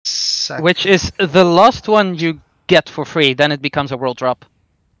Exactly. Which is the last one you get for free, then it becomes a world drop.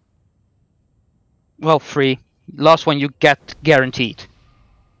 Well, free. Last one you get guaranteed.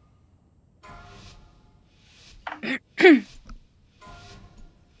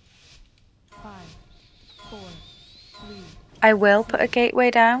 I will put a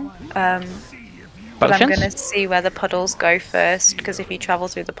gateway down, but I'm going to see where the puddles go first, because if you travel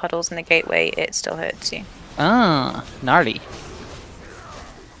through the puddles and the gateway, it still hurts you. Ah, gnarly.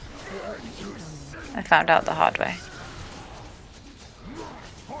 I found out the hard way.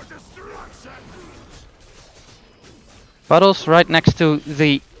 Puddles right next to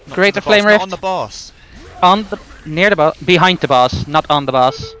the greater flame rift. On the boss. On the near the boss, behind the boss, not on the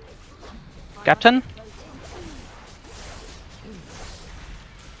boss. Captain.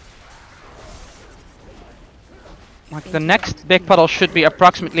 Like the next big puddle should be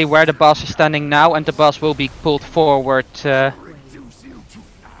approximately where the boss is standing now, and the boss will be pulled forward.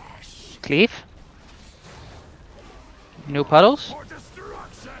 Cleave. New puddles.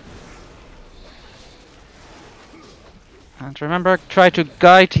 And remember, try to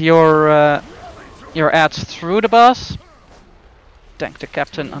guide your ads through the boss. Tank the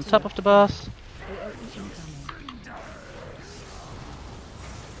captain on top of the boss.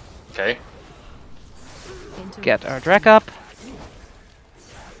 Okay. Get our drag up.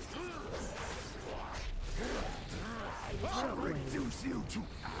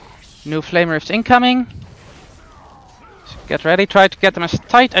 New flame rifts incoming. So get ready, try to get them as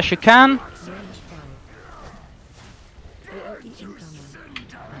tight as you can.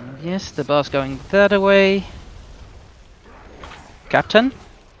 Yes, the boss going the other way. Captain.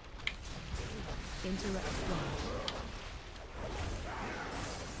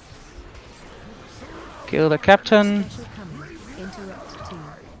 Kill the captain.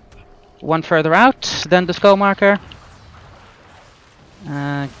 One further out, then the skull marker.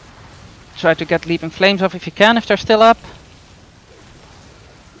 Try to get leaping flames off if you can, if they're still up.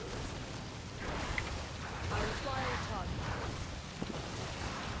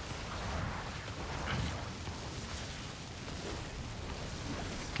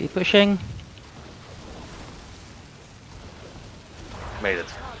 Keep pushing. Made it.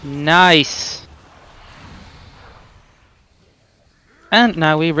 Nice. And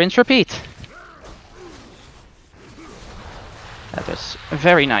now we rinse repeat. That was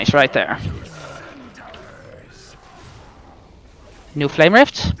very nice right there. New flame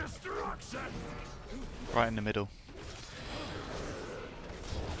rift. Right in the middle.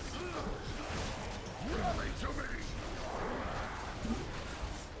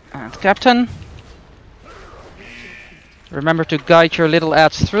 And captain. Remember to guide your little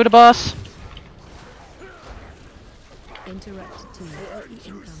ads through the boss.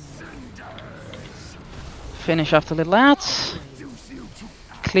 Finish off the little ads.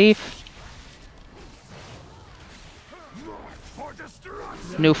 Cleave.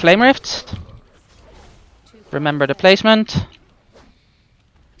 New flame rift. Remember the placement.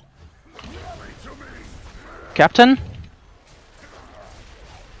 Captain.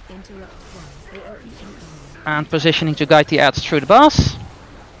 And positioning to guide the ads through the boss.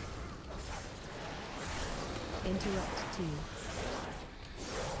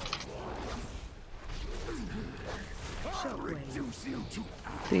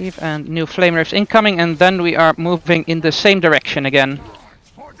 Cleave and new flame rift incoming, and then we are moving in the same direction again.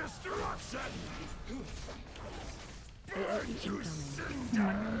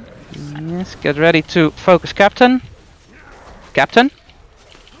 Yes, get ready to focus captain. Captain.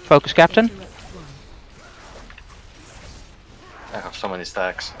 Focus captain. I have so many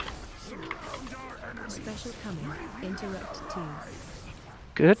stacks.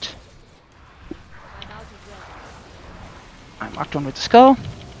 Good. I marked one with the skull.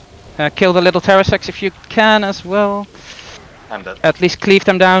 Kill the little Terrasex if you can as well. I'm dead. At least cleave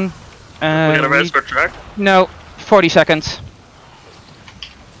them down. We got a res for track? No, 40 seconds.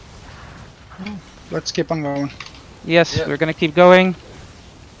 Let's keep on going. Yes, Yeah. we're gonna keep going.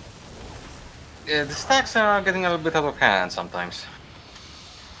 Yeah, the stacks are getting a little bit out of hand sometimes.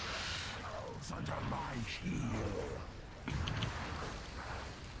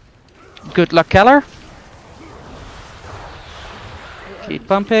 Good luck, Keller. Keep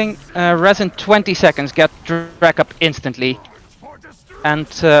pumping. Res in 20 seconds. Get drag up instantly. And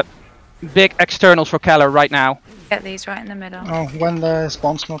big externals for Keller right now. Get these right in the middle. Oh, when the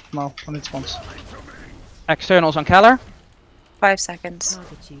spawns, not now, when it spawns. Externals on Keller. 5 seconds.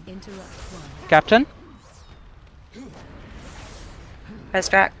 Captain. Res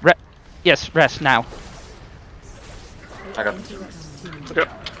track. Yes, rest now. I got. Okay.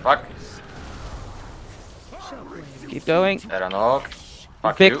 Fuck. Keep going. Eranog.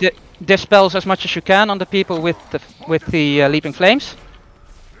 Fuck big you. dispels as much as you can on the people with the leaping flames.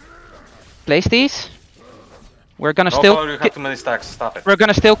 Place these. We're gonna No, still. Paul, you have too many stacks. Stop it. We're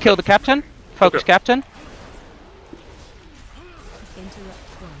gonna still kill the captain. Focus Okay. captain.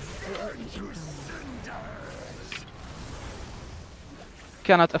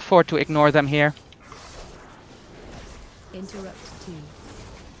 Cannot afford to ignore them here. Interrupt 2.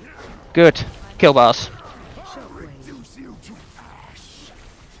 Good. Kill boss.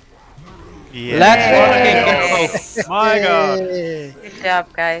 Yeah. Let's fucking go. My god. Hey. Good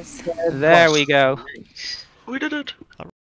job, guys. There we go. We did it.